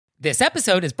This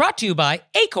episode is brought to you by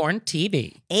Acorn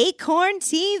TV. Acorn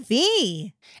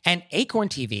TV. And Acorn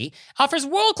TV offers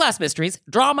world-class mysteries,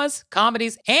 dramas,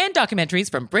 comedies, and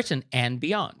documentaries from Britain and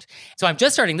beyond. So I'm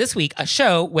just starting this week a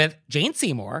show with Jane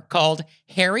Seymour called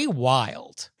Harry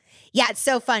Wild. Yeah, it's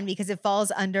so fun because it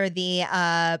falls under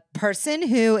the person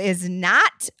who is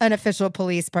not an official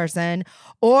police person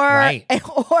or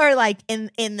like in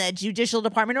the judicial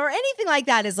department or anything like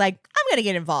that is like, I'm going to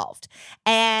get involved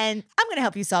and I'm going to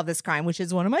help you solve this crime, which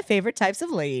is one of my favorite types of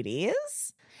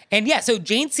ladies. And yeah, so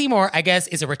Jane Seymour, I guess,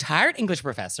 is a retired English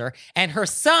professor and her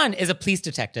son is a police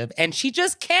detective and she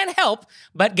just can't help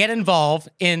but get involved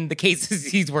in the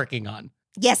cases he's working on.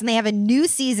 Yes, and they have a new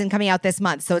season coming out this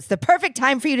month, so it's the perfect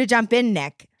time for you to jump in,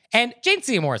 Nick. And Jane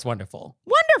Seymour is wonderful.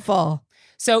 Wonderful.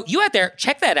 So you out there,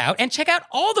 check that out and check out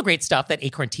all the great stuff that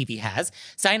Acorn TV has.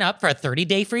 Sign up for a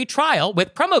 30-day free trial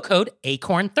with promo code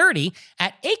ACORN30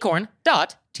 at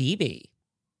acorn.tv.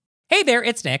 Hey there,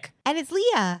 it's Nick. And it's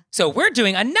Leah. So we're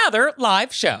doing another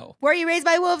live show. Were You Raised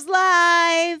by Wolves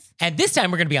Live? And this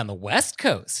time we're going to be on the West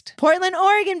Coast. Portland,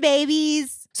 Oregon,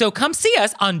 babies. So come see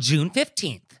us on June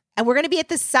 15th. And we're going to be at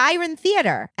the Siren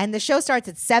Theater. And the show starts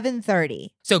at 7:30.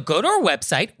 So go to our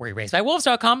website,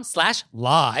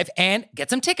 wereyouRaisedByWolves.com/live and get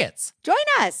some tickets. Join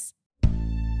us.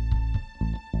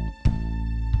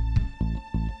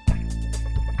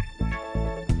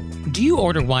 Do you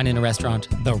order wine in a restaurant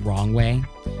the wrong way?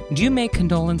 Do you make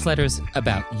condolence letters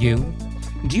about you?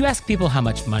 Do you ask people how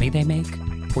much money they make?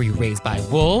 Were you raised by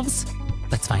wolves?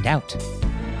 Let's find out. Here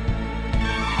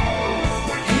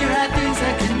are things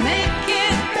that can make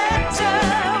it better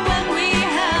when we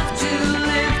have to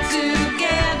live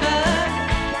together.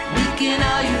 We can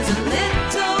all use a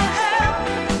little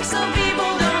help. Some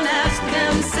people don't ask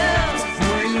themselves,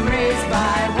 were you raised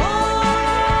by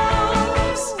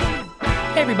wolves?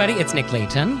 Hey everybody, it's Nick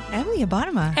Layton. Emily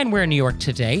Abonema. And we're in New York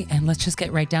today, and let's just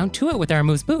get right down to it with our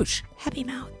amuse-bouche. Happy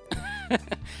mouth.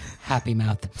 Happy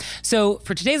mouth. So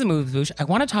for today's amuse-bouche, I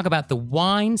want to talk about the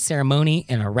wine ceremony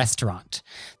in a restaurant.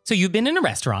 So you've been in a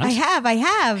restaurant. I have.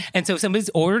 And so somebody's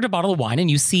ordered a bottle of wine and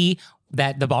you see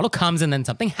that the bottle comes and then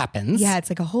something happens. Yeah, it's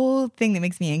like a whole thing that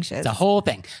makes me anxious. It's a whole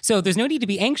thing. So there's no need to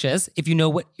be anxious if you know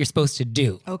what you're supposed to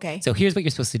do. Okay. So here's what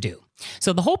you're supposed to do.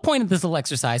 So the whole point of this little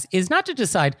exercise is not to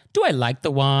decide, do I like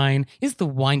the wine? Is the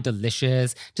wine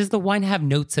delicious? Does the wine have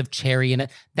notes of cherry in it?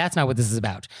 That's not what this is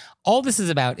about. All this is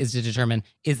about is to determine,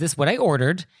 is this what I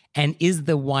ordered? And is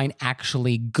the wine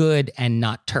actually good and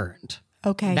not turned?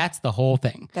 Okay. That's the whole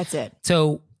thing. That's it.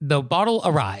 So the bottle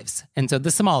arrives, and so the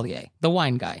sommelier, the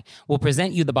wine guy, will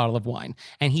present you the bottle of wine,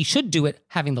 and he should do it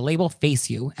having the label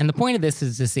face you. And the point of this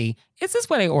is to see, is this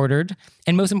what I ordered?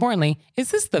 And most importantly,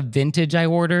 is this the vintage I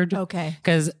ordered? Okay.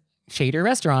 Because shadier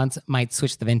restaurants might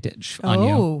switch the vintage on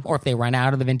you. Or if they run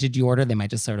out of the vintage you order, they might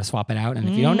just sort of swap it out. And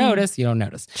if you don't notice, you don't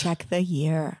notice. Check the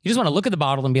year. You just want to look at the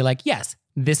bottle and be like, yes,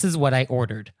 this is what I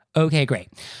ordered. Okay, great.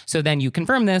 So then you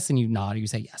confirm this and you nod or you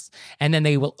say yes. And then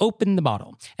they will open the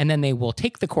bottle and then they will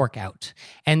take the cork out.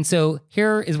 And so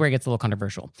here is where it gets a little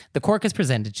controversial. The cork is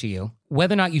presented to you.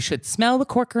 Whether or not you should smell the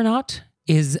cork or not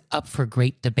is up for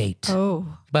great debate.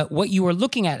 Oh. But what you are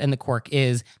looking at in the cork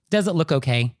is, does it look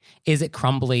okay? Is it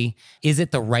crumbly? Is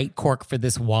it the right cork for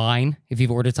this wine? If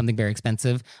you've ordered something very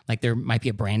expensive, like there might be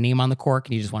a brand name on the cork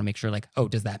and you just want to make sure like, oh,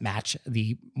 does that match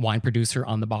the wine producer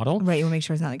on the bottle? Right, you want to make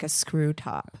sure it's not like a screw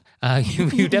top.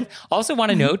 You also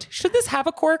want to note, should this have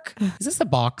a cork? Is this a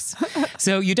box?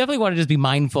 So you definitely want to just be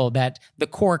mindful that the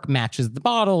cork matches the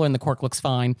bottle and the cork looks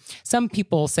fine. Some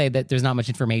people say that there's not much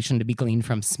information to be gleaned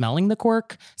from smelling the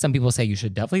cork. Some people say you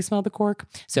should definitely smell the cork.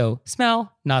 So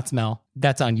smell, not smell.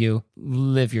 That's on you.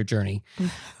 Live your journey.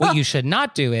 What you should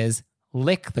not do is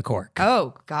lick the cork.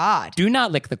 Oh, God. Do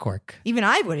not lick the cork. Even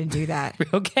I wouldn't do that.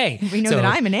 Okay. We know that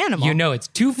I'm an animal. You know it's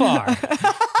too far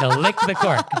to lick the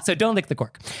cork. So don't lick the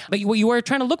cork. But what you are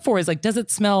trying to look for is like, does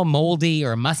it smell moldy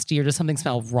or musty or does something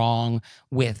smell wrong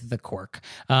with the cork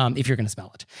if you're going to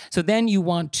smell it? So then you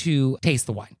want to taste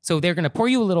the wine. So they're going to pour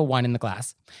you a little wine in the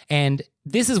glass. And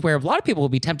this is where a lot of people will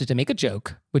be tempted to make a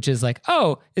joke, which is like,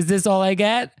 oh, is this all I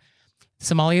get?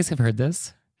 Sommeliers have heard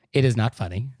this. It is not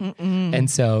funny. And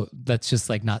so let's just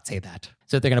like not say that.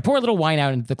 So they're going to pour a little wine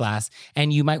out into the glass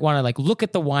and you might want to like look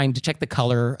at the wine to check the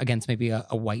color against maybe a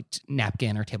white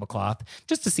napkin or tablecloth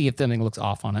just to see if something looks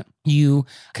off on it. You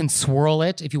can swirl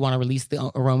it if you want to release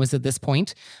the aromas at this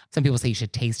point. Some people say you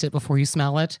should taste it before you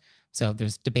smell it. So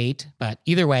there's debate, but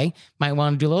either way, might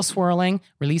want to do a little swirling,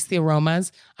 release the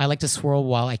aromas. I like to swirl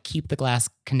while I keep the glass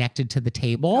connected to the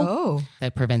table. Oh.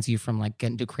 That prevents you from like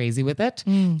getting too crazy with it.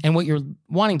 And what you're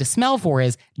wanting to smell for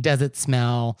is, does it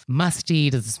smell musty?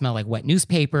 Does it smell like wet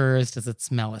newspapers? Does it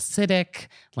smell acidic?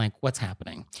 Like what's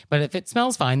happening? But if it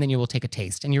smells fine, then you will take a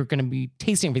taste and you're going to be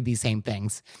tasting for these same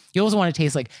things. You also want to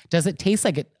taste like, does it taste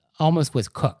like it almost was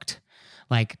cooked?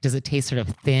 Like, does it taste sort of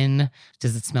thin?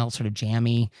 Does it smell sort of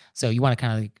jammy? So you want to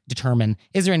kind of like determine,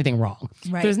 is there anything wrong?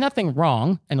 Right. If there's nothing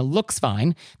wrong and it looks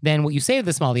fine, then what you say to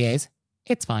the sommeliers,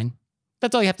 it's fine.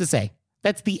 That's all you have to say.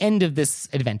 That's the end of this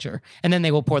adventure. And then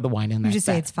they will pour the wine in there. You just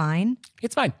say it's fine?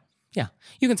 It's fine. Yeah.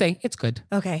 You can say it's good.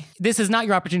 Okay. This is not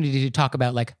your opportunity to talk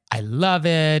about like, I love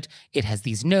it. It has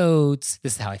these notes.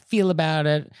 This is how I feel about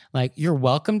it. Like you're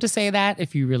welcome to say that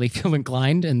if you really feel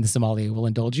inclined and the sommelier will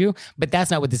indulge you. But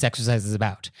that's not what this exercise is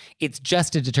about. It's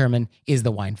just to determine, is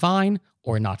the wine fine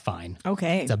or not fine?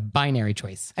 Okay. It's a binary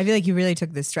choice. I feel like you really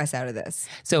took the stress out of this.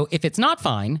 So if it's not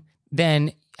fine,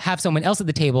 then have someone else at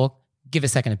the table give a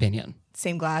second opinion.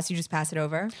 Same glass, you just pass it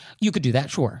over? You could do that,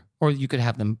 sure. Or you could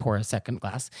have them pour a second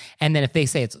glass. And then if they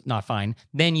say it's not fine,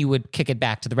 then you would kick it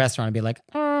back to the restaurant and be like,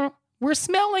 we're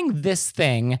smelling this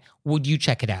thing. Would you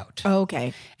check it out? Oh,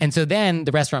 okay. And so then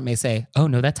the restaurant may say, oh,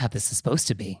 no, that's how this is supposed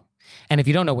to be. And if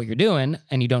you don't know what you're doing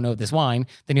and you don't know this wine,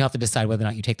 then you have to decide whether or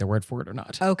not you take their word for it or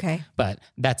not. Okay. But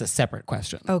that's a separate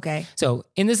question. Okay. So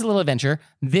in this little adventure,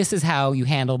 this is how you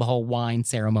handle the whole wine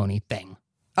ceremony thing.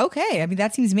 Okay. I mean,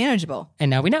 that seems manageable. And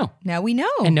now we know. Now we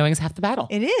know. And knowing is half the battle.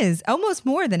 It is almost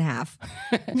more than half.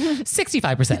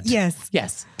 65%. Yes.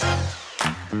 Yes.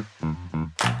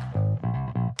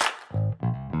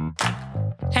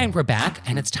 And we're back,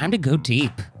 and it's time to go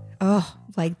deep. Oh,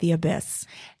 like the abyss.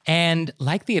 And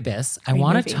like the abyss, I Great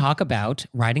want movie. to talk about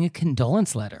writing a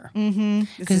condolence letter. This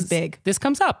is 'Cause big. This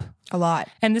comes up. A lot.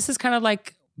 And this is kind of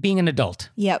like being an adult.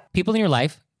 Yep. People in your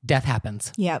life, death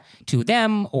happens. Yep. To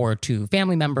them or to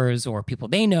family members or people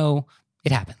they know,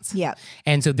 it happens. Yep.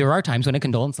 And so there are times when a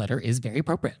condolence letter is very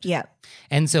appropriate. Yep.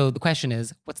 And so the question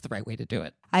is, what's the right way to do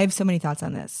it? I have so many thoughts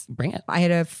on this. Bring it. I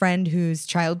had a friend whose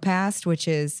child passed, which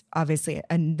is obviously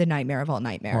the nightmare of all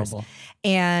nightmares. Horrible.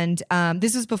 And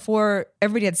this was before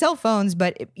everybody had cell phones,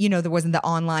 but there wasn't the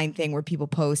online thing where people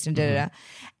post and da da da.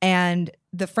 And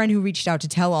the friend who reached out to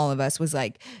tell all of us was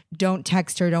like, don't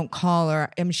text her, don't call her.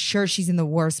 I'm sure she's in the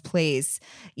worst place.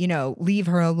 Leave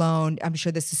her alone. I'm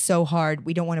sure this is so hard.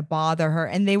 We don't want to bother her.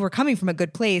 And they were coming from a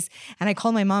good place. And I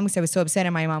called my mom because I was so upset.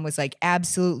 And my mom was like,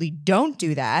 absolutely don't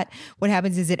do that. What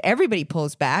happens is that everybody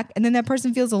pulls back and then that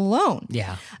person feels alone.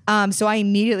 Yeah. So I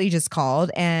immediately just called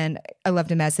and I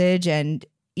left a message and,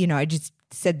 I just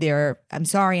said I'm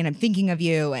sorry and I'm thinking of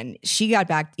you. And she got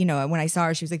back, when I saw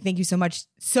her, she was like, thank you so much.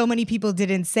 So many people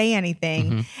didn't say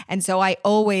anything. And so I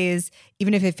always,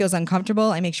 even if it feels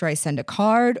uncomfortable, I make sure I send a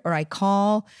card or I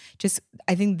call.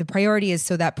 I think the priority is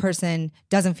so that person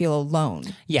doesn't feel alone.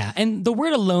 Yeah. And the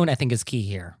word alone, I think, is key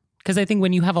here. Because I think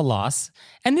when you have a loss,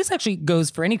 and this actually goes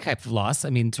for any type of loss,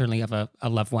 I mean, certainly of a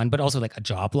loved one, but also like a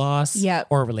job loss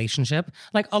or a relationship,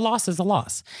 like a loss is a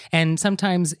loss. And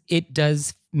sometimes it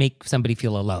does make somebody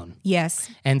feel alone. Yes.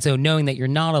 And so knowing that you're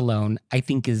not alone, I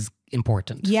think is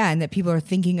important. Yeah. And that people are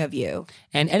thinking of you.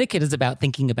 And etiquette is about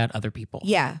thinking about other people.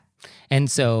 Yeah. And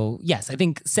so, yes, I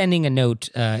think sending a note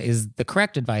is the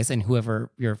correct advice. And whoever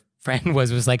your friend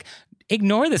was like,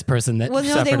 ignore this person that Well, no,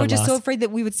 suffered they were a just loss. so afraid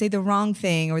that we would say the wrong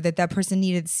thing or that person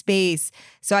needed space.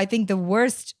 So I think the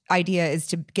worst idea is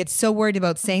to get so worried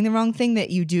about saying the wrong thing that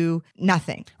you do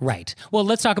nothing. Right. Well,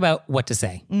 let's talk about what to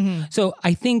say. So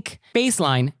I think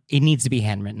baseline, it needs to be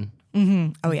handwritten.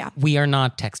 Oh, yeah. We are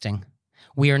not texting.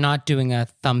 We are not doing a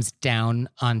thumbs down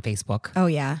on Facebook. Oh,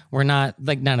 yeah. We're not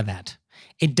like none of that.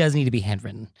 It does need to be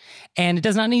handwritten. And it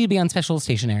does not need to be on special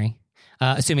stationery.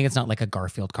 Assuming it's not like a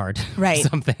Garfield card Right. or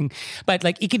something. But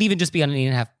like it could even just be on an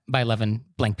 8.5 by 11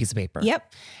 blank piece of paper.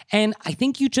 Yep. And I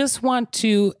think you just want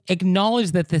to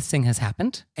acknowledge that this thing has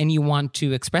happened and you want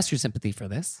to express your sympathy for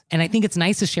this. And I think it's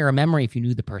nice to share a memory if you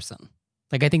knew the person.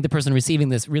 Like I think the person receiving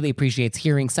this really appreciates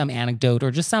hearing some anecdote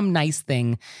or just some nice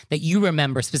thing that you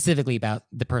remember specifically about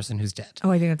the person who's dead.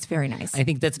 Oh, I think that's very nice. I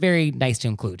think that's very nice to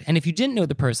include. And if you didn't know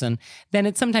the person, then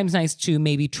it's sometimes nice to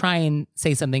maybe try and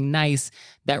say something nice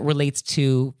that relates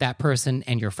to that person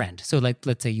and your friend. So like,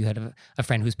 let's say you had a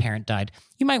friend whose parent died.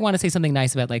 You might want to say something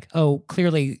nice about like, oh,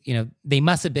 clearly, they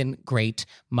must have been great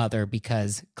mother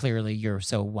because clearly you're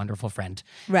so wonderful friend.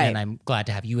 Right. And I'm glad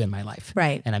to have you in my life.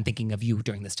 Right. And I'm thinking of you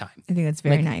during this time. I think that's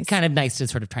very Like, nice. Kind of nice to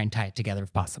sort of try and tie it together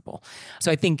if possible.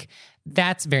 So I think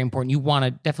that's very important. You want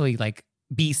to definitely like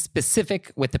be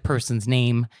specific with the person's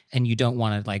name, and you don't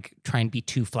want to like try and be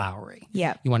too flowery.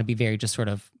 Yeah. You want to be very just sort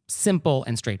of simple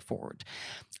and straightforward.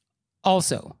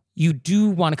 Also, you do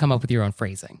want to come up with your own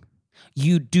phrasing.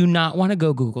 You do not want to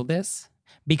go Google this,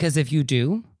 because if you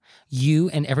do, you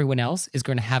and everyone else is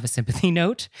going to have a sympathy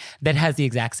note that has the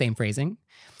exact same phrasing.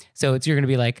 So you're going to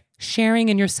be like, sharing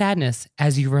in your sadness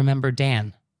as you remember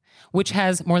Dan, which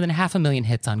has more than 500,000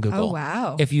 hits on Google. Oh,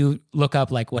 wow. If you look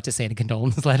up like what to say in a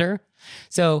condolence letter.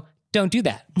 So don't do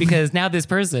that, because now this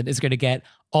person is going to get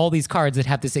all these cards that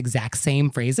have this exact same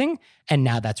phrasing. And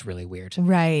now that's really weird.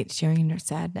 Right. Sharing in your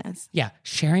sadness. Yeah.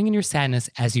 Sharing in your sadness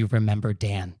as you remember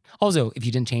Dan. Also, if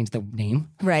you didn't change the name.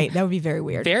 Right. That would be very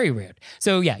weird. Very weird.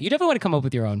 So yeah, you definitely want to come up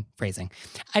with your own phrasing.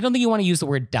 I don't think you want to use the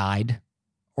word died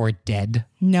or dead.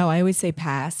 No, I always say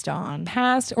passed on.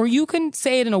 Passed, or you can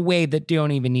say it in a way that you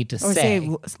don't even need to Or say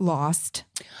lost.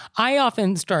 I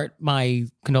often start my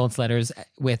condolence letters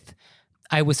with,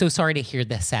 I was so sorry to hear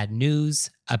the sad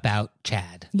news about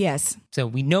Chad. Yes. So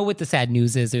we know what the sad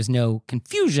news is. There's no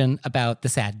confusion about the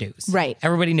sad news. Right.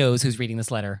 Everybody knows who's reading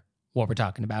this letter, what we're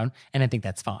talking about, and I think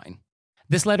that's fine.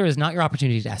 This letter is not your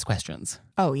opportunity to ask questions.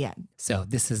 Oh, yeah. So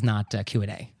this is not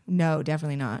Q&A. No,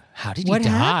 definitely not. How did you What die?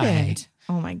 happened?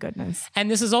 Oh, my goodness.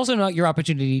 And this is also not your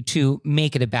opportunity to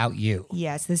make it about you.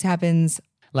 Yes, this happens.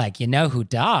 Like, you know who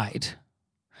died?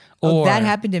 Oh, that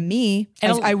happened to me.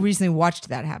 And I recently watched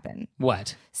that happen.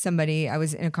 What? I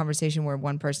was in a conversation where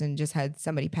one person just had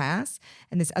somebody pass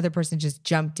and this other person just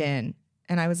jumped in.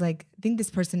 And I was like, I think this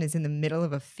person is in the middle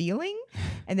of a feeling.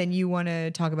 And then you want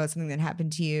to talk about something that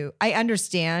happened to you. I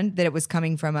understand that it was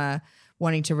coming from a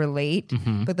wanting to relate,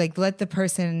 but like let the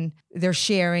person, they're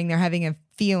sharing, they're having a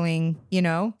feeling, you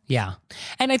know? Yeah.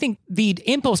 And I think the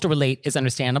impulse to relate is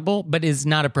understandable, but is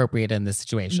not appropriate in this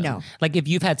situation. No. Like if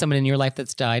you've had someone in your life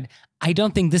that's died, I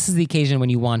don't think this is the occasion when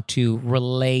you want to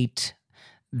relate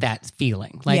that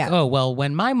feeling. Like, oh, well,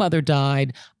 when my mother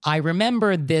died, I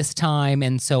remember this time,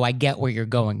 and so I get where you're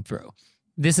going through.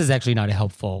 This is actually not a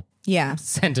helpful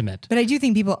sentiment. But I do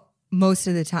think people most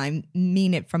of the time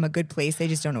mean it from a good place. They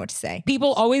just don't know what to say.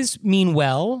 People always mean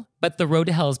well, but the road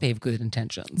to hell is paved with good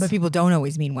intentions. But people don't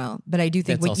always mean well. But I do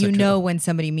think know when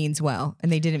somebody means well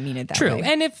and they didn't mean it that way. True.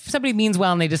 And if somebody means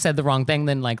well and they just said the wrong thing,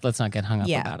 then like, let's not get hung up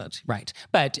about it. Right.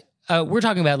 But we're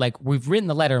talking about like, we've written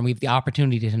the letter and we have the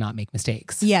opportunity to not make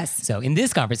mistakes. Yes. So in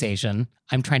this conversation,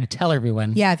 I'm trying to tell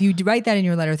everyone. Yeah. If you write that in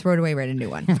your letter, throw it away, write a new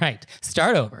one. Right.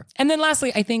 Start over. And then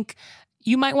lastly, I think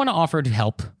you might want to offer to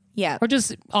help. Yeah. Or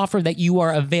just offer that you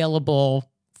are available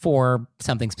for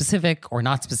something specific or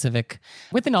not specific,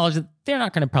 with the knowledge that they're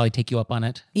not going to probably take you up on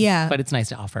it. Yeah. But it's nice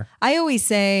to offer. I always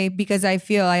say, because I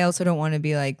feel I also don't want to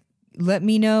be like, let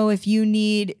me know if you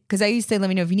need, because I used to say, let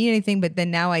me know if you need anything. But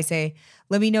then now I say,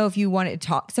 let me know if you want to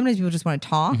talk. Sometimes people just want to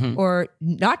talk or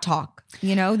not talk.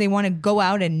 You know, they want to go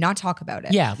out and not talk about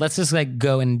it. Yeah. Let's just like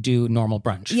go and do normal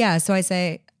brunch. Yeah. So I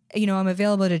say, you know, I'm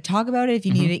available to talk about it if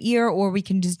you need an ear, or we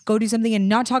can just go do something and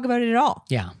not talk about it at all.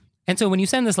 Yeah. And so when you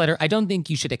send this letter, I don't think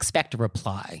you should expect a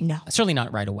reply. No. Certainly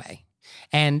not right away.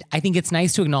 And I think it's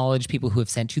nice to acknowledge people who have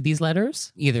sent you these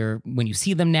letters, either when you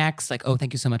see them next, like, oh,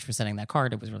 thank you so much for sending that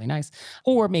card. It was really nice.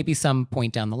 Or maybe some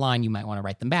point down the line, you might want to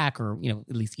write them back or, you know,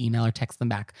 at least email or text them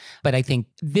back. But I think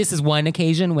this is one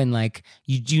occasion when like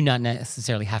you do not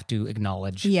necessarily have to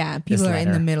acknowledge. Yeah. People are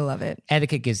in the middle of it.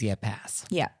 Etiquette gives you a pass.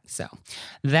 Yeah. So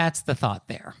that's the thought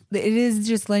there. It is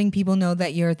just letting people know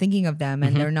that you're thinking of them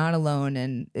and they're not alone.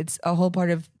 And it's a whole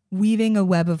part of weaving a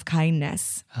web of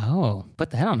kindness. Oh,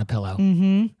 put that on a pillow.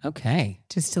 Okay.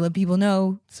 Just to let people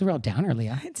know. It's a real downer,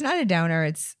 Leah. It's not a downer.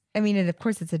 Of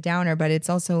course it's a downer, but it's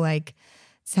also like,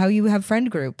 it's how you have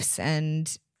friend groups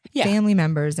and family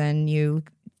members and you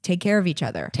take care of each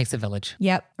other. Takes a village.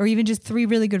 Yep. Or even just 3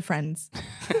 really good friends.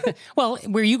 Well,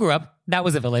 where you grew up, that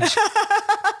was a village.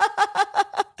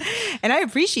 And I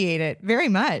appreciate it very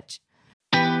much.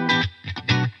 And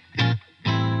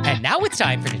now it's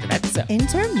time for Intermezzo.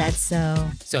 Intermezzo.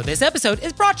 So this episode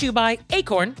is brought to you by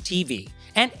Acorn TV.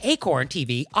 And Acorn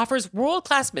TV offers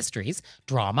world-class mysteries,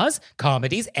 dramas,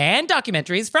 comedies, and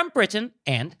documentaries from Britain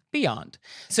and beyond.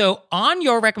 So on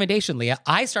your recommendation, Leah,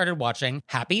 I started watching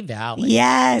Happy Valley.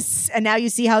 Yes. And now you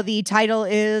see how the title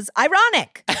is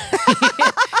ironic.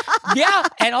 Yeah.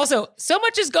 And also, so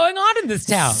much is going on in this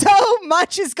town. So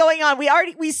much is going on.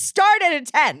 We start at a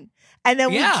 10. And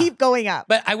then we keep going up.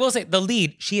 But I will say, the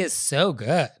lead, she is so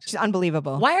good. She's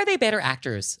unbelievable. Why are they better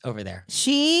actors over there?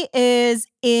 She is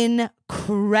incredible.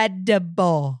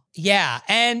 Yeah.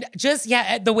 And just,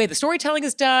 the way the storytelling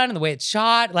is done and the way it's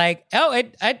shot, like,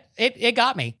 it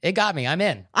got me. It got me. I'm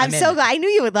in. I'm so glad. I knew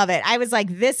you would love it. I was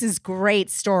like, this is great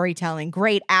storytelling,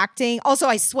 great acting. Also,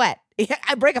 I sweat.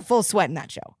 I break a full sweat in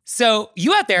that show. So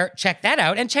you out there, check that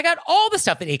out and check out all the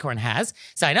stuff that Acorn has.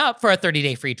 Sign up for a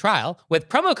 30-day free trial with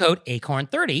promo code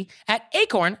ACORN30 at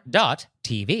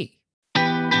acorn.tv.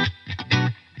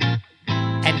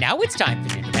 And now it's time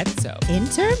for Intermezzo.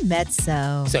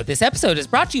 Intermezzo. So this episode is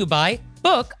brought to you by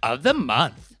Book of the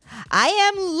Month. I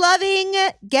am loving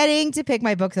getting to pick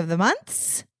my books of the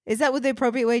months. Is that what the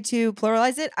appropriate way to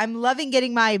pluralize it? I'm loving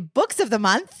getting my books of the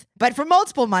month, but for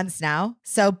multiple months now.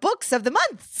 So books of the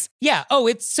months. Yeah. Oh,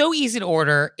 it's so easy to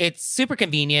order. It's super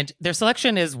convenient. Their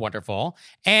selection is wonderful.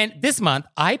 And this month,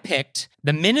 I picked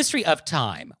The Ministry of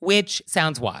Time, which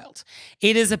sounds wild.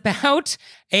 It is about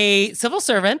a civil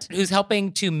servant who's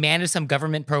helping to manage some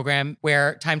government program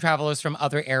where time travelers from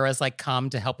other eras like come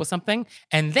to help with something.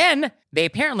 And then they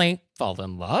apparently fall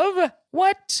in love.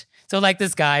 What? So like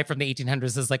this guy from the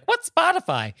 1800s is like, what's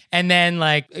Spotify? And then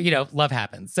love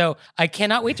happens. So I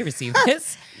cannot wait to receive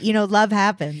this. Love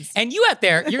happens. And you out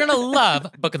there, you're going to love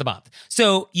Book of the Month.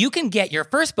 So you can get your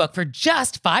first book for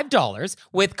just $5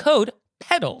 with code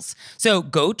PEDALS. So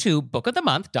go to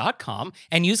bookofthemonth.com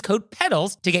and use code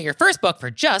PEDALS to get your first book for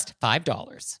just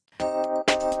 $5.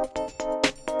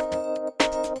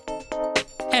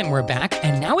 And we're back,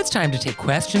 and now it's time to take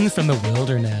questions from the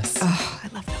wilderness. Oh, I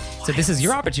love that. So this is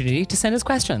your opportunity to send us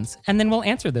questions, and then we'll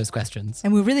answer those questions.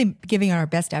 And we're really giving our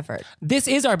best effort. This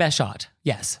is our best shot,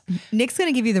 yes. Nick's going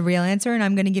to give you the real answer, and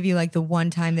I'm going to give you the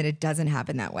one time that it doesn't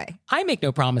happen that way. I make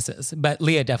no promises, but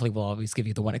Leah definitely will always give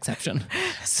you the one exception.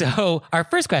 So our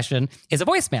first question is a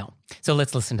voicemail. So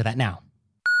let's listen to that now.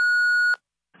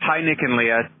 Hi, Nick and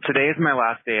Leah. Today is my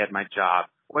last day at my job.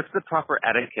 What's the proper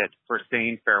etiquette for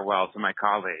saying farewell to my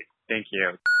colleagues? Thank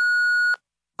you.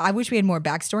 I wish we had more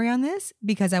backstory on this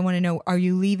because I want to know, are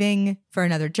you leaving for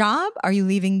another job? Are you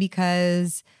leaving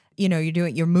because,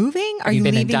 you're moving? Have you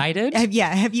been leaving? indicted?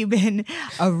 Have you been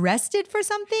arrested for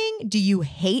something? Do you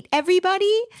hate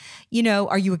everybody?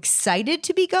 Are you excited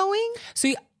to be going?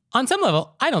 So on some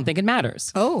level, I don't think it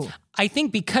matters. Oh. I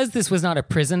think because this was not a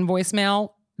prison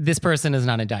voicemail, this person is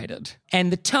not indicted.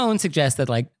 And the tone suggests that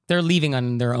they're leaving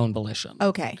on their own volition.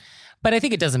 Okay. But I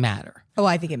think it doesn't matter. Oh,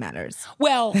 I think it matters.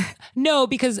 Well, no,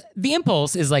 because the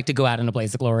impulse is to go out in a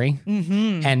blaze of glory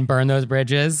and burn those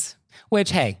bridges,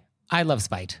 which, hey, I love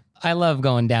spite. I love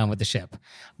going down with the ship.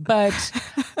 But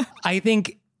I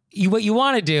think what you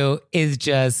want to do is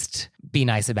just be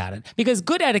nice about it. Because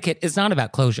good etiquette is not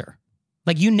about closure.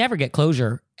 You never get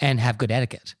closure and have good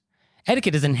etiquette.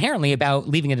 Etiquette is inherently about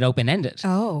leaving it open-ended.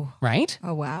 Oh. Right?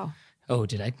 Oh, wow. Oh,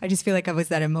 did I? I just feel like I was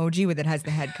that emoji with it has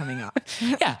the head coming up.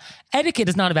 Yeah. Etiquette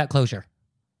is not about closure.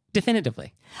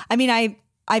 Definitively. I mean,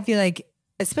 I feel like,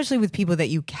 especially with people that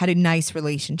you had a nice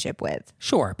relationship with.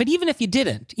 Sure. But even if you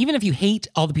didn't, even if you hate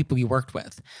all the people you worked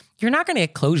with, you're not going to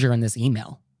get closure in this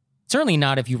email. Certainly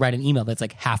not if you write an email that's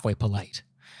halfway polite.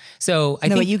 So I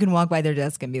think but you can walk by their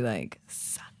desk and be like,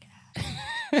 suck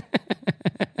it.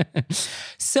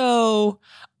 So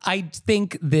I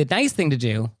think the nice thing to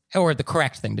do, or the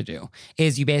correct thing to do,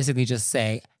 is you basically just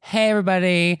say, hey,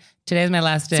 everybody, today's my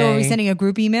last day. So are we sending a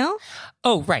group email?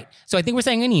 Oh, right. So I think we're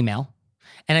sending an email.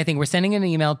 And I think we're sending an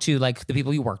email to the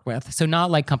people you worked with. So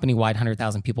not company-wide,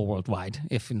 100,000 people worldwide,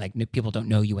 if people don't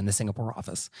know you in the Singapore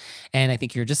office. And I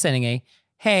think you're just sending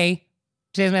hey,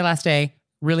 today's my last day.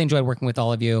 Really enjoyed working with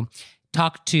all of you.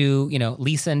 Talk to,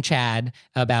 Lisa and Chad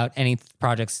about any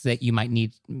projects that you might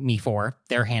need me for.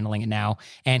 They're handling it now.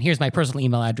 And here's my personal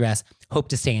email address. Hope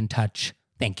to stay in touch.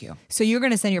 Thank you. So you're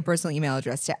going to send your personal email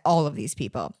address to all of these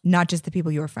people, not just the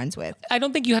people you were friends with. I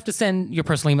don't think you have to send your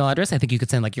personal email address. I think you could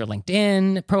send your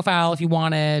LinkedIn profile if you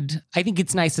wanted. I think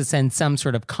it's nice to send some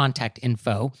sort of contact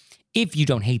info if you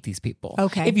don't hate these people.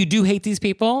 Okay. If you do hate these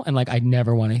people and I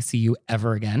never want to see you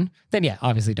ever again, then yeah,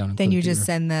 obviously don't include Then you just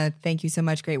send the thank you so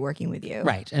much, great working with you.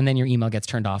 Right. And then your email gets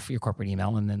turned off, your corporate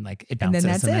email, and then it bounces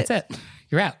and that's it.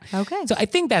 You're out. Okay. So I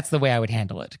think that's the way I would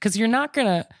handle it. Because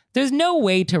there's no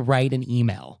way to write an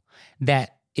email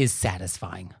that is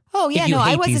sasatisfying. Oh, yeah, no,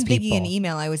 I wasn't thinking an people.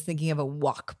 email. I was thinking of a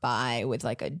walk by with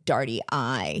a darty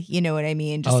eye. You know what I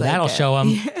mean? Just that'll show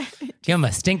them. Give them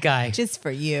a stink eye. Just for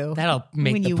you. That'll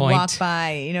make when the you point. walk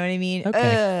by, you know what I mean?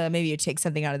 Okay. Maybe you take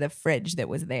something out of the fridge that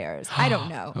was theirs. I don't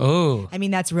know. Oh. I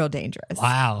mean, that's real dangerous.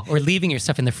 Wow. Or leaving your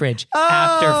stuff in the fridge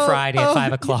after Friday at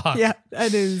 5 o'clock. Yeah,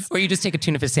 that is. Or you just take a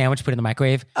tuna fish sandwich, put it in the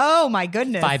microwave. Oh, my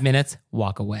goodness. 5 minutes,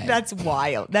 walk away. That's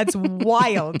wild. That's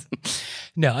wild.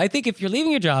 No, I think if you're leaving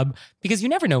your job, because you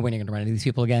never know when you're going to run into these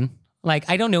people again. Like,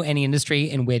 I don't know any industry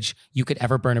in which you could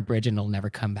ever burn a bridge and it'll never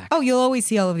come back. Oh, you'll always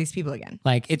see all of these people again.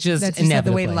 Like, it's just That's just not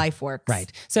the way inevitably. life works.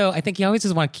 Right. So I think you always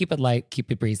just want to keep it light,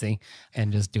 keep it breezy,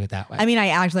 and just do it that way. I mean, I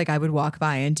act like I would walk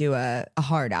by and do a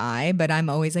hard eye, but I'm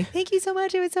always like, thank you so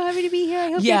much. I was so happy to be here.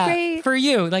 I hope you're great. For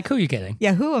you, like, who are you kidding?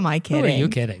 Yeah, who am I kidding? Who are you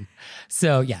kidding?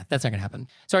 So yeah, that's not going to happen.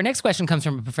 So our next question comes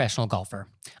from a professional golfer.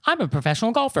 I'm a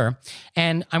professional golfer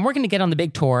and I'm working to get on the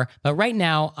big tour, but right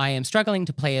now I am struggling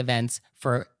to play events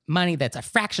for money that's a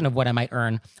fraction of what I might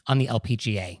earn on the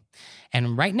LPGA.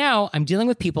 And right now I'm dealing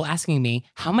with people asking me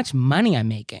how much money I'm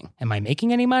making. Am I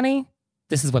making any money?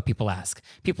 This is what people ask.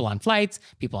 People on flights,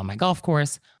 people on my golf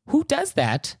course. Who does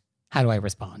that? How do I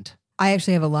respond? I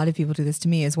actually have a lot of people do this to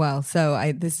me as well.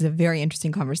 So this is a very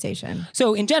interesting conversation.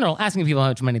 So in general, asking people how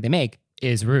much money they make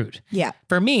is rude. Yeah.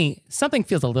 For me, something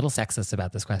feels a little sexist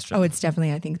about this question. Oh, it's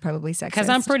definitely, I think, probably sexist. Because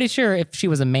I'm pretty sure if she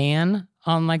was a man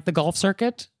on like the golf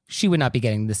circuit, she would not be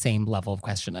getting the same level of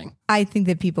questioning. I think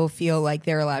that people feel like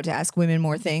they're allowed to ask women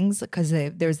more things because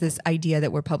there's this idea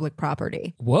that we're public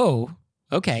property. Whoa.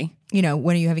 Okay. You know,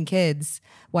 when are you having kids?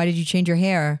 Why did you change your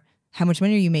hair? How much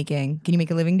money are you making? Can you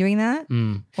make a living doing that?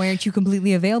 Why aren't you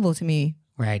completely available to me?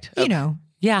 Right. You know.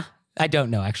 Yeah. I don't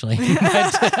know, actually.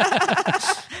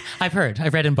 But I've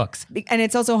read in books. And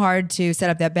it's also hard to set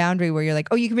up that boundary where you're like,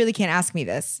 oh, you really can't ask me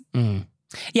this.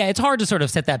 Yeah, it's hard to sort of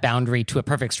set that boundary to a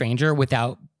perfect stranger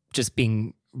without just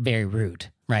being very rude,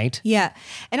 right? Yeah.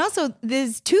 And also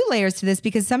there's two layers to this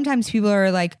because sometimes people are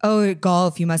like, oh,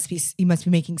 golf, you must be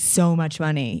making so much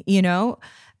money, you know?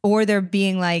 Or they're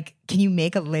being like, can you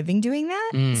make a living doing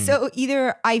that? So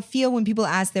either I feel when people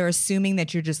ask, they're assuming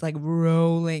that you're just like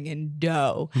rolling in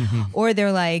dough. Or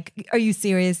they're like, are you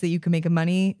serious that you can make a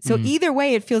money? So either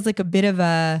way, it feels like a bit of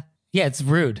a... Yeah, it's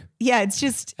rude. Yeah, it's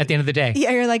just... At the end of the day. Yeah,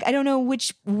 you're like, I don't know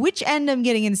which end I'm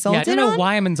getting insulted Yeah, I don't know on.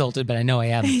 why I'm insulted, but I know I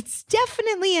am. It's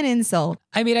definitely an insult.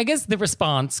 I mean, I guess the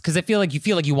response, because I feel like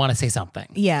you want to say something.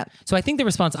 Yeah. So I think the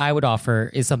response I would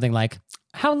offer is something like,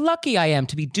 how lucky I am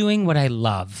to be doing what I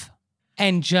love,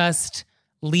 and just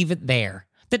leave it there.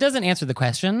 That doesn't answer the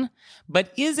question,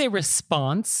 but is a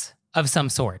response of some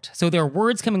sort. So there are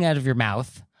words coming out of your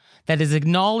mouth that is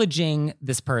acknowledging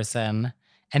this person,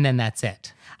 and then that's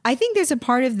it. I think there's a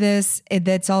part of this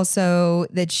that's also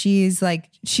that she's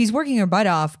working her butt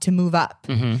off to move up.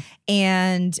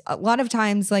 And a lot of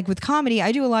times, like with comedy,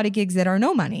 I do a lot of gigs that are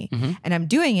no money. And I'm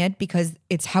doing it because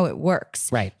it's how it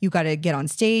works. Right. You got to get on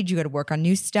stage, you got to work on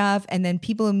new stuff. And then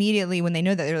people immediately, when they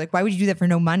know that, they're like, why would you do that for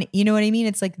no money? You know what I mean?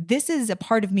 It's like, this is a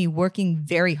part of me working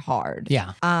very hard. Yeah.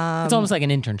 It's almost like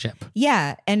an internship.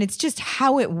 Yeah. And it's just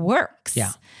how it works.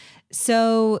 Yeah.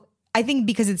 So I think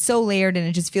because it's so layered and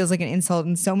it just feels like an insult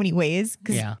in so many ways.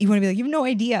 Because you want to be like, you have no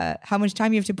idea how much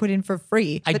time you have to put in for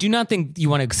free. I do not think you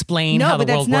want to explain No, how the but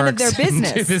that's world none of works their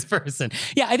business. to this person.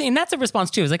 Yeah, I think, and that's a response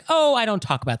too. It's like, oh, I don't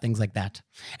talk about things like that.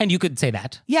 And you could say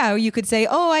that. Yeah, or you could say,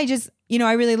 oh, I just,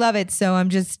 I really love it. So I'm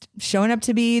just showing up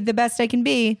to be the best I can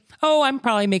be. Oh, I'm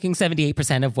probably making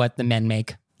 78% of what the men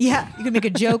make. Yeah, you could make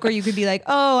a joke or you could be like,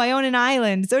 oh, I own an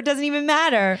island, so it doesn't even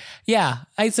matter. Yeah.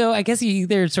 So I guess you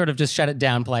either sort of just shut it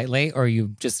down politely or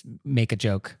you just make a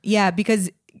joke. Yeah, because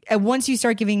once you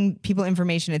start giving people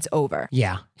information, it's over.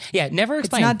 Yeah. Yeah. Never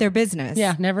explain. It's not their business.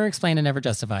 Yeah. Never explain and never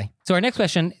justify. So our next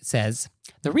question says,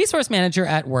 the resource manager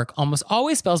at work almost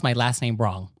always spells my last name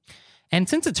wrong. And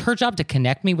since it's her job to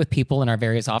connect me with people in our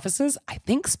various offices, I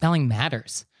think spelling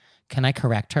matters. Can I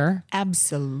correct her?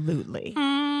 Absolutely.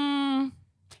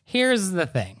 Here's the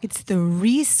thing. It's the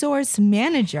resource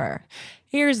manager.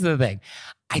 Here's the thing.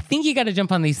 I think you got to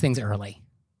jump on these things early.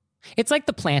 It's like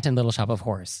the plant in Little Shop of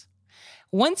Horrors.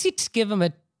 Once you give them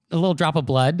a little drop of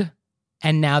blood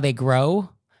and now they grow,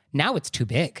 now it's too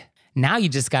big. Now you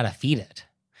just got to feed it.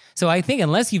 So I think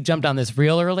unless you've jumped on this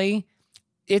real early,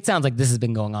 it sounds like this has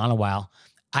been going on a while.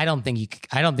 I don't think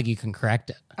you can correct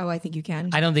it. Oh, I think you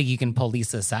can. I don't think you can pull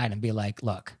Lisa aside and be like,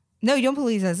 look. No, you don't pull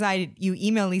Lisa aside. You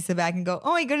email Lisa back and go,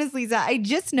 oh my goodness, Lisa, I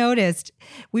just noticed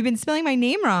we've been spelling my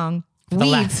name wrong.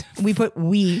 We put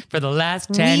we. For the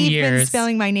last 10 years. We've been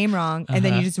spelling my name wrong. And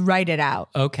then you just write it out.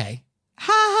 Okay.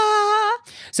 Ha ha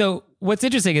ha. So what's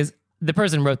interesting is the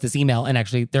person wrote this email and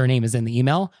actually their name is in the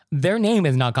email. Their name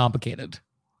is not complicated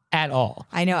at all.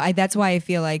 I know. That's why I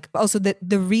feel like also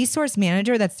the resource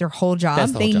manager, that's their whole job.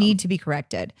 That's the whole they job. need to be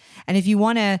corrected. And if you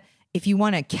want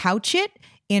to couch it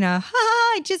in a,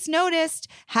 I just noticed,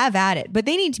 have at it. But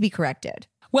they need to be corrected.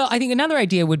 Well, I think another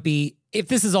idea would be, if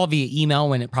this is all via email,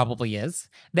 when it probably is,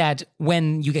 that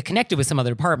when you get connected with some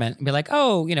other department and be like,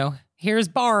 oh, here's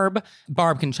Barb.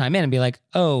 Barb can chime in and be like,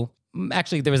 oh,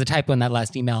 actually, there was a typo in that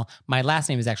last email. My last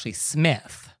name is actually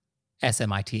Smith,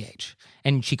 Smith.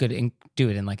 And she could do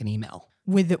it in like an email.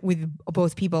 with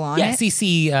both people on Yeah, it.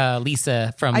 CC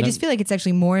Lisa from I just feel like it's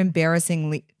actually more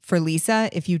embarrassing for Lisa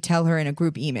if you tell her in a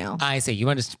group email. I see. You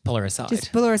want to just pull her aside.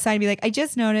 Just pull her aside and be like, I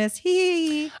just noticed.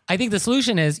 Hee. I think the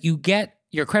solution is you get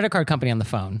your credit card company on the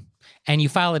phone and you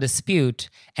file a dispute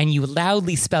and you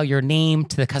loudly spell your name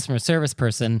to the customer service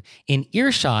person in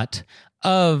earshot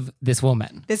of this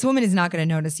woman. This woman is not going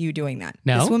to notice you doing that.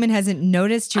 No? This woman hasn't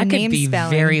noticed your I could name be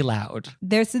spelling. very loud.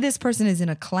 This person is in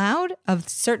a cloud of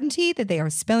certainty that they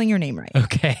are spelling your name right.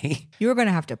 Okay. You're going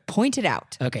to have to point it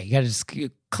out. Okay. You got to just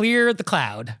clear the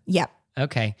cloud. Yep.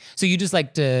 Okay. So you just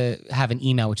like to have an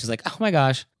email, which is like, oh my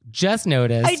gosh, just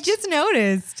noticed. I just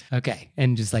noticed. Okay.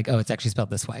 And just like, oh, it's actually spelled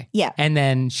this way. Yeah. And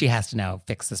then she has to now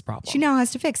fix this problem. She now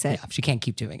has to fix it. Yeah. She can't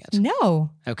keep doing it.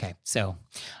 No. Okay. So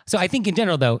I think in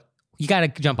general, though, you got to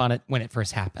jump on it when it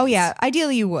first happens. Oh, yeah.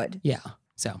 Ideally, you would. Yeah.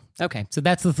 So, okay. So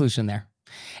that's the solution there.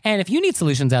 And if you need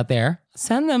solutions out there,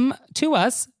 send them to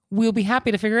us. We'll be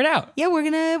happy to figure it out. Yeah, we're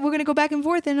gonna go back and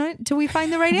forth until we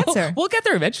find the right answer. We'll get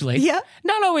there eventually. Yeah.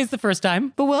 Not always the first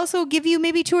time. But we'll also give you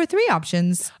maybe 2 or 3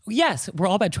 options. Yes, we're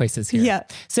all about choices here. Yeah.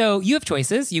 So you have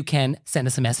choices. You can send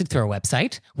us a message through our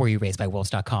website,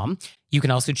 wereyouRaisedbywolves.com. You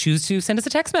can also choose to send us a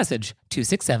text message,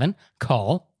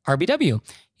 267-CALL-RBW.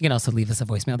 You can also leave us a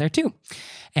voicemail there too.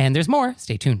 And there's more.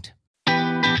 Stay tuned.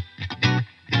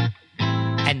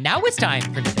 And now it's time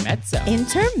for Intermezzo.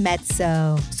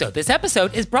 Intermezzo. So this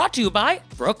episode is brought to you by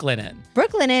Brooklinen.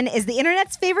 Brooklinen is the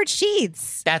internet's favorite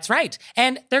sheets. That's right.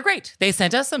 And they're great. They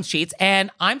sent us some sheets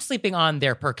and I'm sleeping on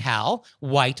their Percal,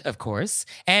 white, of course.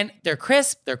 And they're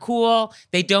crisp, they're cool.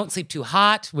 They don't sleep too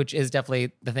hot, which is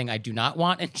definitely the thing I do not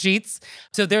want in sheets.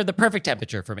 So they're the perfect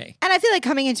temperature for me. And I feel like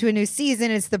coming into a new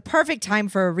season, it's the perfect time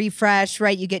for a refresh,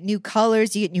 right? You get new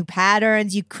colors, you get new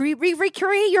patterns, you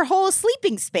recreate your whole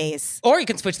sleeping space. Or you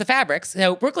can switch the fabrics.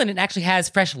 So Brooklinen actually has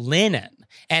fresh linen.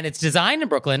 And it's designed in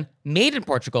Brooklyn, made in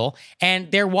Portugal,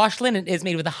 and their wash linen is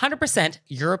made with 100%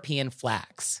 European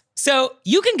flax. So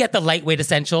you can get the lightweight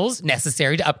essentials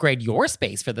necessary to upgrade your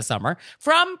space for the summer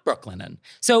from Brooklinen.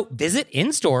 So visit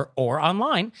in-store or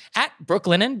online at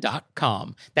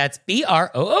brooklinen.com. That's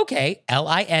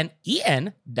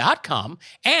BROOKLINEN.com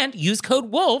and use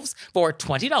code WOLVES for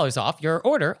 $20 off your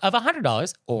order of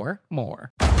 $100 or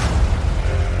more.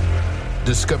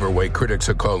 Discover why critics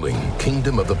are calling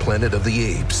Kingdom of the Planet of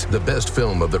the Apes the best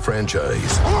film of the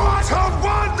franchise. What a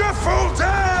wonderful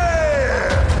day!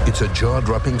 It's a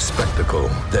jaw-dropping spectacle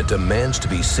that demands to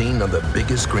be seen on the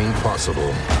biggest screen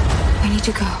possible. We need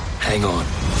to go. Hang on.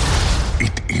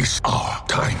 It is our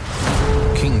time.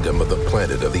 Kingdom of the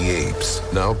Planet of the Apes.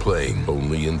 Now playing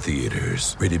only in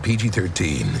theaters. Rated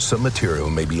PG-13. Some material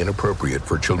may be inappropriate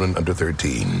for children under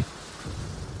 13.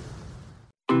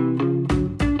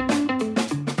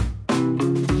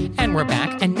 And we're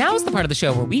back, and now's the part of the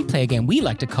show where we play a game we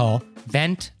like to call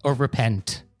Vent or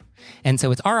Repent. And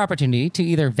so it's our opportunity to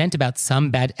either vent about some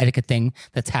bad etiquette thing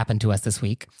that's happened to us this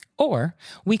week, or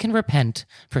we can repent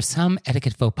for some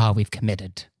etiquette faux pas we've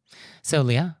committed. So,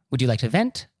 Leah, would you like to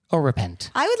vent or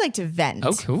repent? I would like to vent.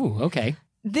 Oh, cool. Okay.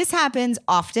 This happens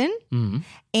often,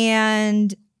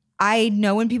 and I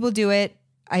know when people do it.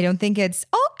 I don't think it's,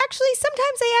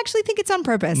 sometimes I actually think it's on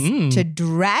purpose to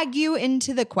drag you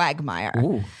into the quagmire.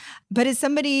 Ooh. But as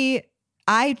somebody,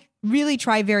 I really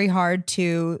try very hard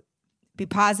to be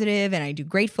positive, and I do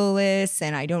grateful lists,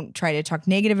 and I don't try to talk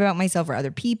negative about myself or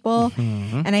other people.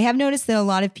 And I have noticed that a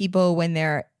lot of people, when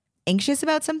they're anxious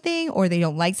about something or they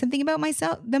don't like something about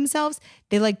themselves,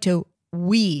 they like to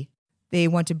They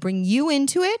want to bring you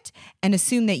into it and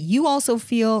assume that you also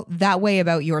feel that way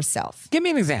about yourself. Give me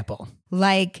an example.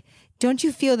 Like, don't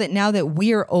you feel that now that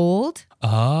we're old?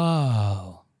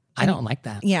 Oh, I don't like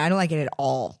that. Yeah, I don't like it at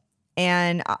all.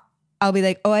 And I'll be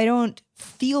like, oh, I don't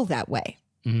feel that way.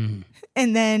 And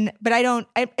then, but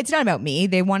it's not about me.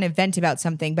 They want to vent about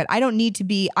something, but I don't need to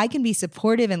be, I can be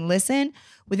supportive and listen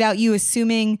without you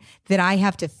assuming that I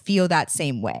have to feel that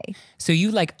same way. So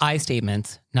you like I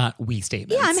statements, not we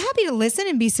statements. Yeah, I'm happy to listen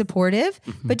and be supportive,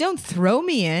 but don't throw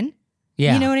me in.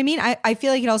 Yeah. You know what I mean? I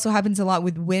feel like it also happens a lot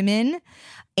with women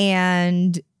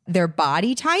and their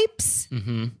body types.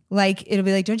 Like, it'll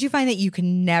be like, don't you find that you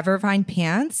can never find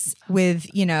pants with,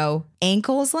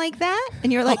 ankles like that?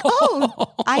 And you're like,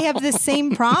 oh, I have the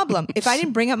same problem. If I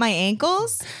didn't bring up my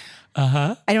ankles,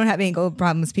 I don't have ankle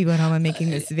problems. People at home, I'm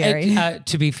making this very...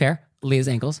 To be fair, Leah's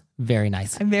ankles, very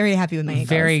nice. I'm very happy with my ankles.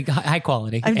 Very high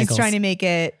quality. I'm just ankles. trying to make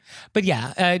it. But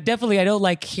yeah, definitely I don't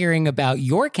like hearing about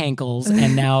your cankles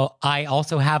and now I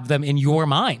also have them in your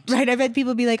mind. Right. I've had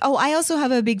people be like, oh, I also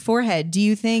have a big forehead. Do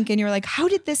you think? And you're like, how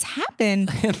did this happen?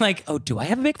 And like, oh, do I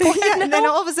have a big forehead Yeah, now? and then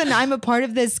all of a sudden I'm a part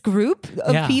of this group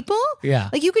of Yeah. people. Yeah.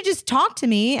 Like you could just talk to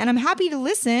me and I'm happy to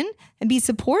listen and be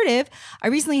supportive. I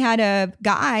recently had a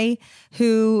guy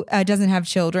who doesn't have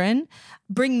children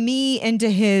bring me into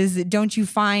his don't you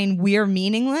find we're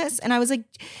meaningless? And I was like,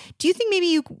 do you think maybe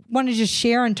you want to just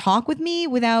share and talk with me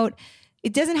without,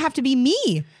 it doesn't have to be me.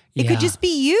 It Yeah. could just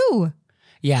be you.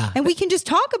 Yeah. And we can just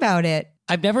talk about it.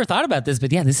 I've never thought about this,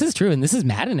 but yeah, this is true. And this is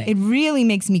maddening. It really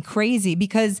makes me crazy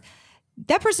because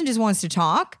that person just wants to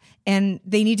talk and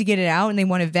they need to get it out and they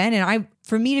want to vent. And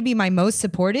for me to be my most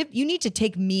supportive, you need to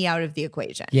take me out of the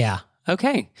equation. Yeah.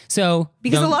 Okay. So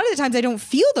Because a lot of the times I don't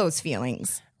feel those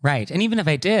feelings. Right. And even if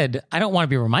I did, I don't want to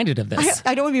be reminded of this.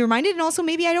 I don't want to be reminded. And also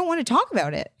maybe I don't want to talk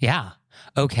about it. Yeah.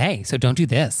 Okay. So don't do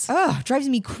this. Oh, it drives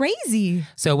me crazy.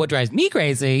 So what drives me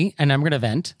crazy, and I'm going to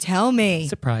vent, Tell me.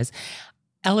 surprise,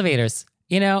 elevators.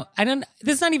 This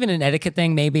is not even an etiquette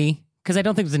thing, maybe, because I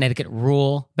don't think there's an etiquette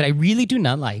rule, but I really do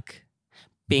not like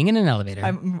being in an elevator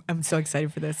I'm so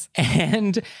excited for this.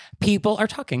 and people are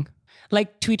talking.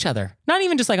 Like to each other, not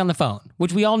even just like on the phone,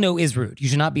 which we all know is rude. You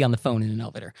should not be on the phone in an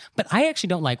elevator. But I actually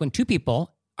don't like when two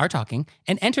people are talking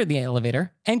and enter the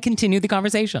elevator and continue the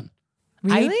conversation.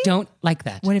 Really? I don't like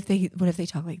that. What if they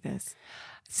talk like this?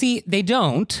 See, they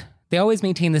don't. They always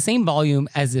maintain the same volume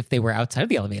as if they were outside of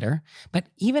the elevator. But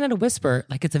even at a whisper,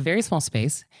 like it's a very small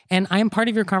space and I am part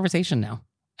of your conversation now.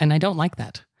 And I don't like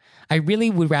that. I really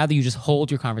would rather you just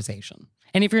hold your conversation.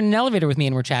 And if you're in an elevator with me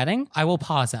and we're chatting, I will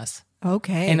pause us.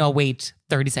 Okay. And I'll wait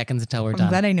 30 seconds until we're I'm done.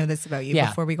 glad I know this about you Yeah.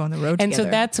 before we go on the road And together.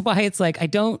 so that's why it's like, I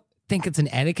don't think it's an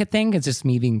etiquette thing. It's just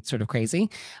me being sort of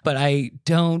crazy, but I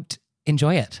don't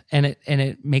enjoy it. And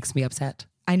it makes me upset.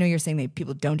 I know you're saying that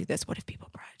people don't do this. What if people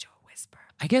brought it to a whisper?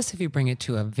 I guess if you bring it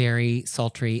to a very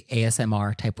sultry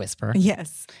ASMR type whisper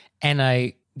Yes. and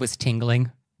I was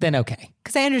tingling, then okay.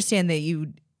 Because I understand that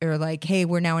you are like, hey,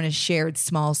 we're now in a shared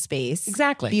small space.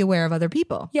 Exactly. Be aware of other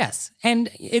people. Yes.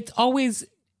 And it's always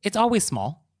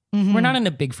small. Mhm. We're not in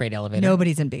a big freight elevator.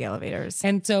 Nobody's in big elevators.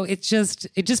 And so it just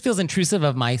feels intrusive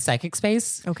of my psychic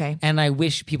space. Okay. And I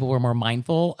wish people were more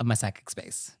mindful of my psychic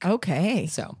space. Okay.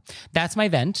 So that's my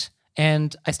vent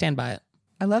and I stand by it.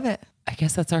 I love it. I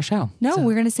guess that's our show. No, So-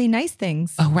 we're going to say nice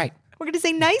things. Oh, right. We're going to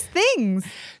say nice things.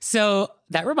 So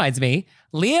that reminds me,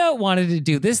 Leah wanted to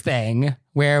do this thing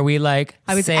where we like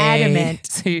I was say,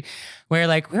 adamant. where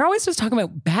like we're always just talking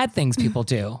about bad things people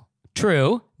do.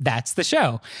 True, that's the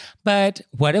show. But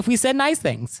what if we said nice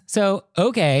things? So,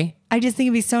 okay. I just think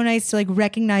it'd be so nice to like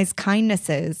recognize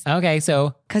kindnesses Okay,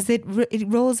 so because it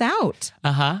rolls out.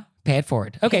 pay it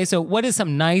forward. Okay, so what is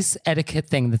some nice etiquette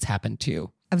thing that's happened to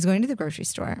you? I was going to the grocery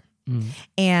store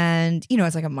and,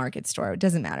 it's like a market store. It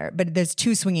doesn't matter. But there's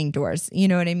two swinging doors. You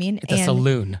know what I mean? It's a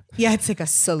saloon. Yeah, it's like a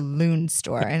saloon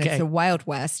store and it's Okay. the Wild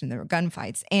West and there were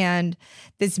gunfights. And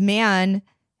this man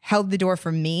held the door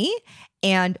for me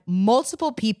and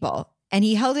multiple people. And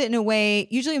he held it in a way,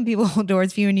 usually when people hold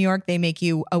doors for you in New York, they make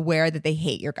you aware that they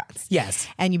hate your guts. Yes.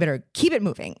 And you better keep it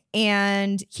moving.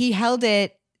 And he held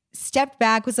it, stepped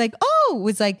back, was like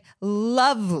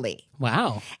lovely.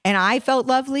 Wow. And I felt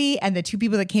lovely. And the two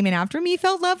people that came in after me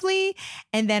felt lovely.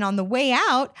 And then on the way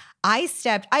out, I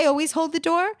always hold the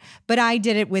door, but I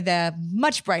did it with a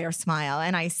much brighter smile.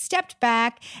 And I stepped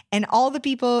back and all the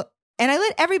people, and I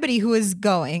let everybody who was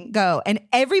going go. And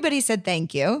everybody said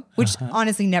thank you, which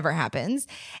honestly never happens.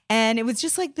 And it was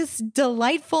just like this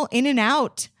delightful in and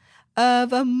out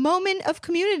of a moment of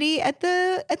community at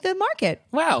the market.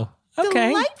 Wow. Okay.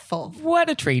 Delightful. What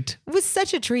a treat. It was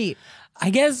such a treat. I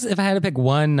guess if I had to pick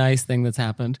one nice thing that's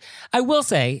happened, I will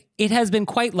say it has been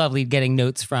quite lovely getting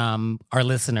notes from our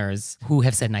listeners who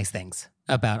have said nice things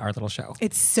about our little show.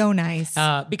 It's so nice.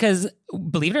 Because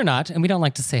believe it or not, and we don't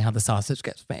like to say how the sausage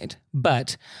gets made,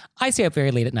 but I stay up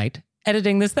very late at night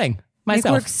editing this thing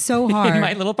myself. works so hard. in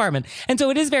my little apartment. And so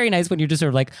it is very nice when you're just sort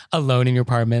of like alone in your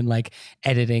apartment, like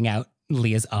editing out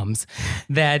Leah's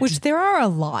that Which there are a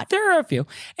lot. there are a few.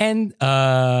 And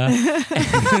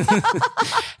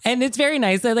and it's very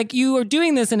nice that like you are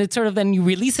doing this and it's sort of then you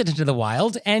release it into the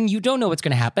wild and you don't know what's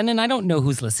going to happen. And I don't know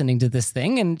who's listening to this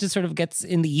thing and it just sort of gets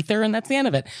in the ether and that's the end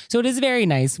of it. So it is very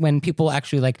nice when people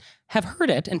actually like have heard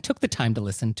it and took the time to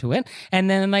listen to it and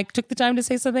then like took the time to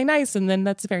say something nice. And then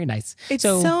that's very nice. It's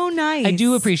so nice. I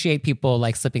do appreciate people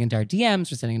like slipping into our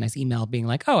DMs or sending a nice email being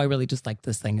like, oh, I really just like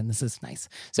this thing and this is nice.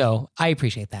 So I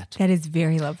appreciate that. That is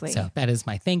very lovely. So that is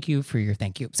my thank you for your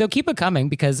thank you. So keep it coming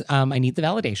because I need the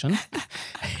validation.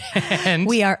 And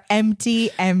we are empty.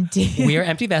 we are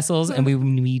empty vessels and we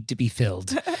need to be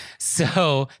filled.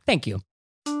 So thank you.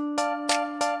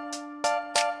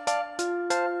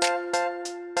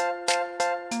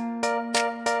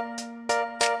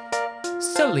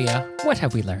 So, Leah, what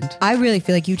have we learned? I really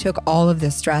feel like you took all of the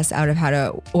stress out of how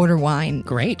to order wine.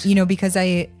 Great. You know, because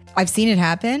I've seen it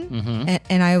happen,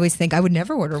 and I always think I would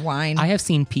never order wine. I have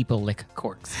seen people lick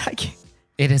corks.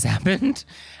 It has happened,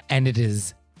 and it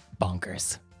is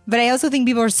bonkers. But I also think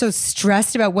people are so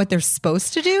stressed about what they're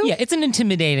supposed to do. Yeah, it's an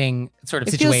intimidating sort of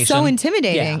It situation. feels so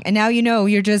intimidating. Yeah. And now you know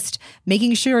you're just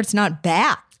making sure it's not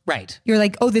bad. Right. You're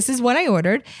like, oh, this is what I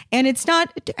ordered, and it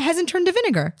hasn't turned to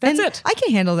vinegar. That's And it. I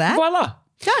can handle that. Voila.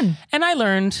 Done. And I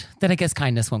learned that I guess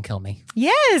kindness won't kill me.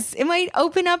 Yes, it might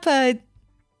open up a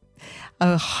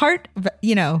heart,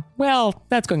 you know. Well,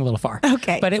 that's going a little far.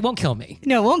 Okay. But it won't kill me.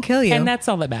 No, it won't kill you. And that's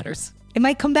all that matters. It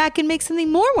might come back and make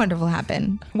something more wonderful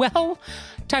happen. Well,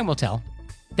 time will tell.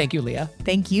 Thank you, Leah.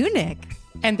 Thank you, Nick.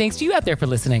 And thanks to you out there for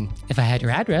listening. If I had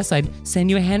your address, I'd send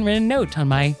you a handwritten note on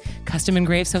my custom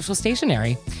engraved social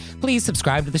stationery. Please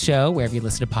subscribe to the show wherever you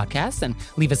listen to podcasts and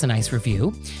leave us a nice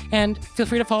review. And feel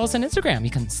free to follow us on Instagram.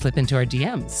 You can slip into our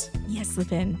DMs. Yes,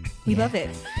 slip in. We love it.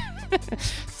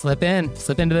 Slip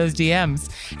into those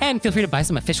DMs. And feel free to buy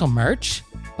some official merch.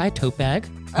 Buy a tote bag.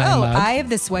 Buy a mug. I have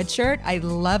the sweatshirt. I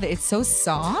love it. It's so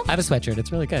soft. I have a sweatshirt.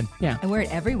 It's really good. Yeah. I wear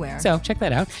it everywhere. So check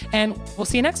that out. And we'll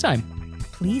see you next time.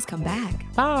 Please come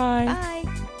back. Bye. Bye.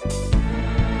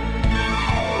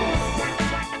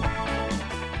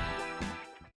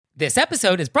 This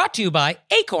episode is brought to you by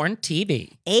Acorn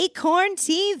TV. Acorn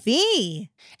TV.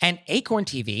 And Acorn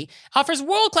TV offers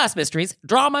world-class mysteries,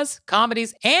 dramas,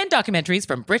 comedies, and documentaries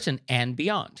from Britain and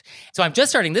beyond. So I'm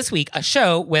just starting this week a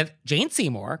show with Jane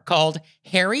Seymour called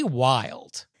Harry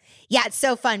Wild. Yeah, it's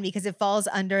so fun because it falls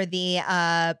under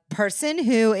the person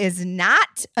who is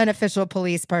not an official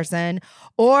police person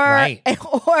or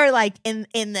like in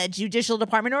the judicial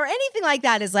department or anything like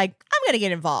that is like, I'm going to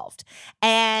get involved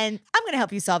and I'm going to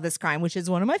help you solve this crime, which is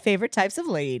one of my favorite types of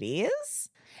ladies.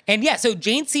 And yeah, so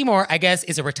Jane Seymour, I guess,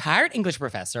 is a retired English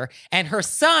professor and her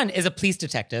son is a police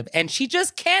detective and she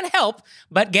just can't help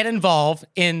but get involved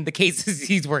in the cases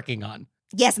he's working on.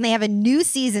 Yes, and they have a new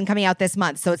season coming out this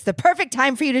month, so it's the perfect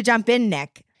time for you to jump in,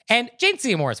 Nick. And Jane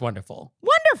Seymour is wonderful.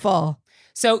 Wonderful.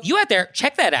 So you out there,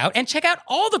 check that out and check out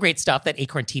all the great stuff that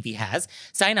Acorn TV has.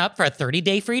 Sign up for a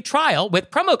 30-day free trial with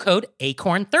promo code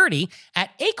ACORN30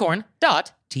 at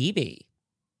acorn.tv.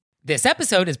 This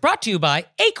episode is brought to you by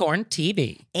Acorn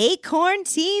TV. Acorn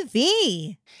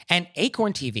TV. And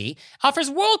Acorn TV offers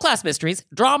world-class mysteries,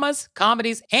 dramas,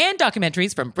 comedies, and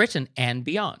documentaries from Britain and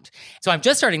beyond. So I'm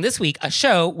just starting this week a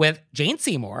show with Jane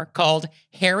Seymour called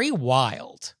Harry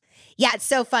Wild. Yeah, it's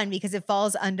so fun because it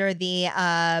falls under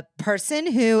the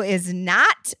person who is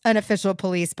not an official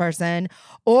police person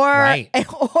or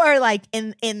like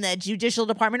in the judicial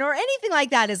department or anything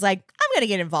like that is like, I'm going to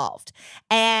get involved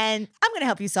and I'm going to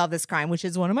help you solve this crime, which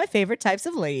is one of my favorite types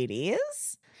of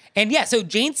ladies. And yeah, so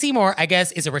Jane Seymour, I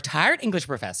guess, is a retired English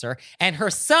professor and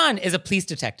her son is a police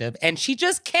detective and she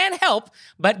just can't help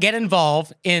but get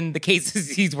involved in the cases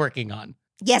he's working on.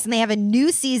 Yes, and they have a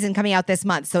new season coming out this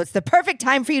month, so it's the perfect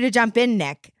time for you to jump in,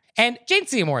 Nick. And Jane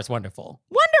Seymour is wonderful.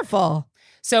 Wonderful.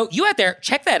 So you out there,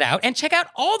 check that out and check out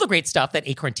all the great stuff that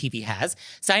Acorn TV has.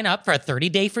 Sign up for a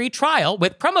 30-day free trial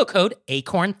with promo code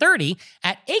ACORN30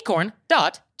 at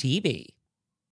acorn.tv.